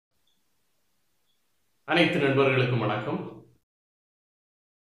அனைத்து நண்பர்களுக்கும் வணக்கம்.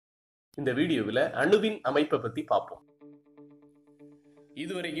 இந்த வீடியோவில் அணுவின் அமைப்பை பற்றி பார்ப்போம்.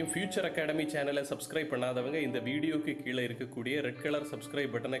 இதுவரைக்கும் ஃபியூச்சர் அகாடமி சேனலை சப்ஸ்கிரைப் பண்ணாதவங்க இந்த வீடியோக்கு கீழே இருக்கக்கூடிய ரெட் கலர்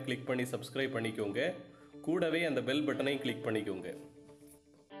சப்ஸ்கிரைப் பட்டனை கிளிக் பண்ணி சப்ஸ்கிரைப் பண்ணிக்கோங்க. கூடவே அந்த பெல் பட்டனையும் கிளிக் பண்ணிக்கோங்க.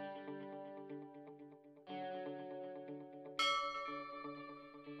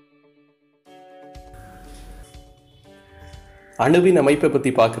 அணுவின் அமைப்பை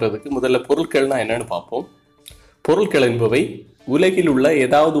பற்றி பார்க்கறதுக்கு முதல்ல பொருட்கள்னா என்னன்னு பார்ப்போம். பொருட்கள் என்பவை உலகில் உள்ள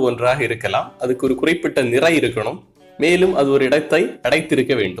ஏதாவது ஒன்றாக இருக்கலாம். அதுக்கு ஒரு குறிப்பிட்ட நிறை இருக்கணும். மேலும் அது ஒரு இடத்தை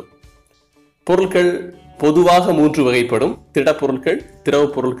அடைத்திருக்க வேண்டும். பொருட்கள் பொதுவாக 3 வகைப்படும்: திடப்பொருட்கள், திரவ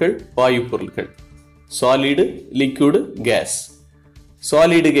பொருட்கள், வாயு பொருட்கள். Solid, liquid, case.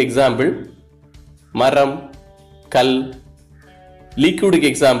 சாலிடுக்கு எக்ஸாம்பிள் மரம், கல்.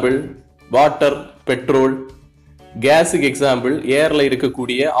 லிக்விடுக்கு எக்ஸாம்பிள் வாட்டர், பெட்ரோல். கேஸுக்கு எக்ஸாம்பிள் ஏர்ல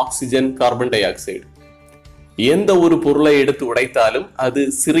இருக்கக்கூடிய ஆக்சிஜன், கார்பன் டை ஆக்சைடு. எந்த ஒரு பொருளை எடுத்து உடைத்தாலும் அது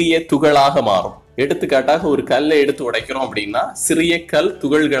சிறிய துகளாக மாறும். எடுத்துக்காட்டாக ஒரு கல்லை எடுத்து உடைக்கிறோம் அப்படின்னா சிறிய கல்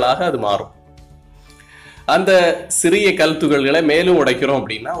துகள்களாக அது மாறும். அந்த சிறிய கல் துகள்களை மேலும் உடைக்கிறோம்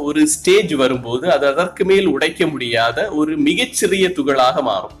அப்படின்னா ஒரு ஸ்டேஜ் வரும்போது அது அதற்கு மேல் உடைக்க முடியாத ஒரு மிகச்சிறிய துகளாக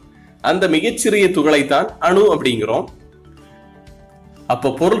மாறும். அந்த மிகச்சிறிய துகளைத்தான் அணு அப்படிங்கிறோம்.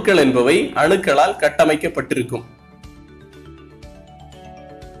 அப்போ பொருட்கள் என்பவை அணுக்களால் கட்டமைக்கப்பட்டிருக்கும்.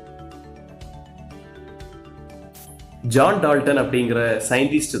 ஜான் டால்டன் அப்படிங்கிற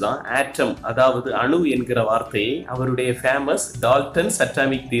சயின்டிஸ்ட் தான் ஆட்டம், அதாவது அணு என்கிற வார்த்தையை அவருடைய ஃபேமஸ் டால்டன்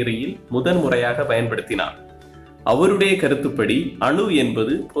அட்டாமிக் தியரியில் முதன்முறையாக பயன்படுத்தினார். அவருடைய கருத்துப்படி அணு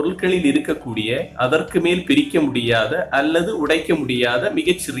என்பது பொருட்களில் இருக்கக்கூடிய அதற்கு மேல் பிரிக்க முடியாத அல்லது உடைக்க முடியாத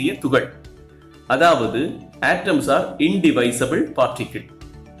மிகச்சிறிய துகள். அதாவது ஆட்டம்ஸ் ஆர் இன்டிவைசபிள் பார்ட்டிகிள்.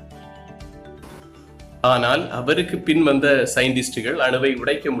 ஆனால் அவருக்கு பின் வந்த சயின்டிஸ்டுகள் அணுவை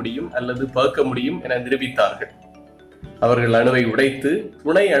உடைக்க முடியும் அல்லது பகுக்க முடியும் என நிரூபித்தார்கள். அவர்கள் அணுவை உடைத்து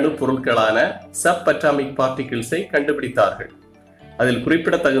துணை அணு பொருட்களான சப்அட்டாமிக் பார்ட்டிகிள்ஸை கண்டுபிடித்தார்கள். அதில்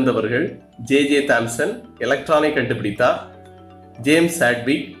குறிப்பிடத்தகுந்தவர்கள் ஜே தாம்சன் எலக்ட்ரானை கண்டுபிடித்தார், ஜேம்ஸ்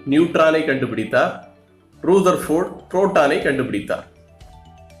சாட்விக் நியூட்ரானை கண்டுபிடித்தார், ரூதர்ஃபோர்ட் புரோட்டானை கண்டுபிடித்தார்.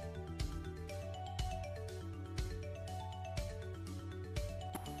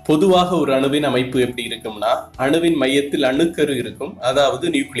 பொதுவாக ஒரு அணுவின் அமைப்பு எப்படி இருக்கும்னா, அணுவின் மையத்தில் அணுக்கரு இருக்கும், அதாவது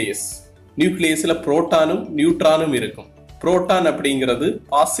நியூக்ளியஸ். நியூக்ளியஸ்ல புரோட்டானும் நியூட்ரானும் இருக்கும். புரோட்டான் அப்படிங்கிறது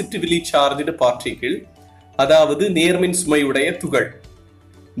பாசிட்டிவ்லி சார்ஜ்டு பார்ட்டிகிள், அதாவது நேர்மின் சுமையுடைய துகள்.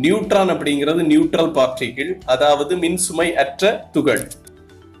 நியூட்ரான் அப்படிங்கிறது நியூட்ரல் பார்ட்டிகிள், அதாவது மின் சுமை அற்ற துகள்.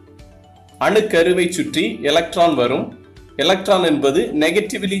 அணுக்கருவை சுற்றி எலக்ட்ரான் வரும். எலக்ட்ரான் என்பது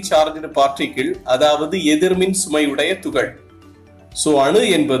நெகட்டிவ்லி சார்ஜ்டு பார்ட்டிகிள், அதாவது எதிர்மின் சுமையுடைய துகள். சோ அணு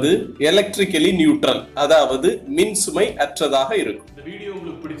என்பது எலக்ட்ரிக்கலி நியூட்ரல், அதாவது மின் சுமை அற்றதாக இருக்கும். இந்த வீடியோ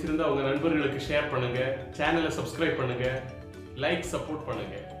உங்களுக்கு பிடிச்சிருந்தா உங்க நண்பர்களுக்கு ஷேர் பண்ணுங்க, சேனலை சப்ஸ்கிரைப் பண்ணுங்க, லைக் சப்போர்ட்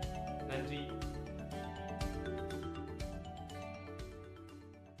பண்ணுங்க. நன்றி.